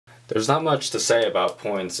There's not much to say about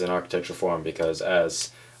points in architectural form because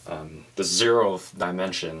as the zeroth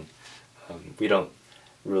dimension, we don't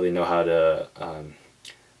really know how to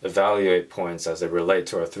evaluate points as they relate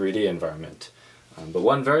to our 3D environment. But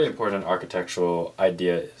one very important architectural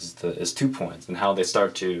idea is 2 points and how they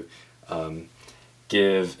start to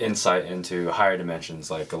give insight into higher dimensions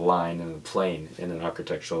like a line and a plane in an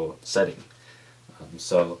architectural setting.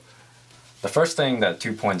 So the first thing that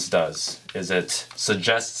 2 points does is it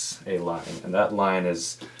suggests a line, and that line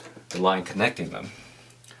is the line connecting them.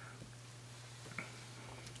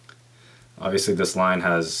 Obviously this line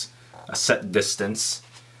has a set distance.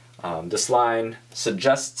 This line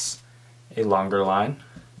suggests a longer line,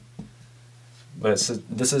 but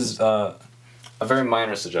this is a very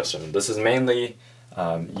minor suggestion. This is mainly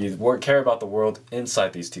you care about the world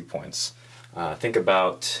inside these 2 points. Think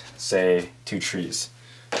about, say, 2 trees.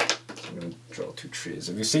 I'm going to draw 2 trees.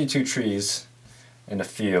 If you see 2 trees in a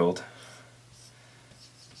field,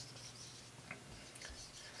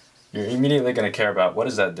 you're immediately going to care about what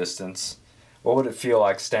is that distance, what would it feel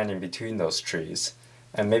like standing between those trees,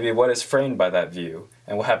 and maybe what is framed by that view,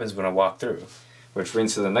 and what happens when I walk through. Which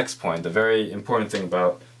brings to the next point. The very important thing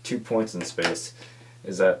about 2 points in space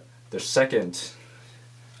is that their second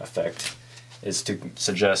effect is to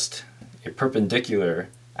suggest a perpendicular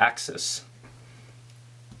axis.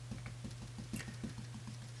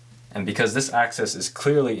 And because this axis is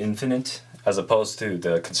clearly infinite, as opposed to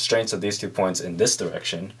the constraints of these 2 points in this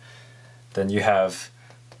direction, then you have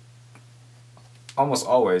almost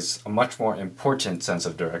always a much more important sense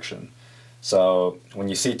of direction. So when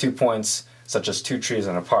you see 2 points, such as 2 trees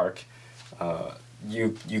in a park,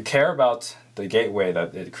 you care about the gateway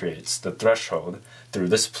that it creates, the threshold through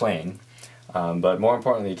this plane, but more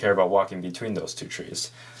importantly you care about walking between those 2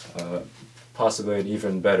 trees. Possibly an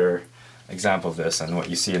even better example of this and what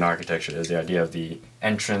you see in architecture is the idea of the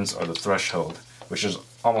entrance or the threshold, which is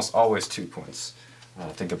almost always 2 points.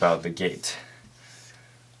 Think about the gate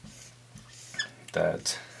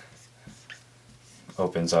that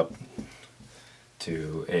opens up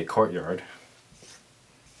to a courtyard,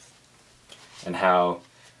 and how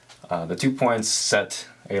the 2 points set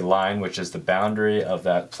a line which is the boundary of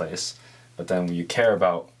that place, but then you care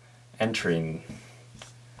about entering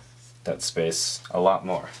that space a lot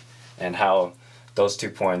more, and how those 2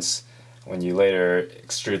 points, when you later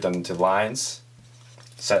extrude them into lines,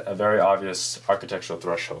 set a very obvious architectural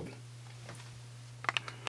threshold.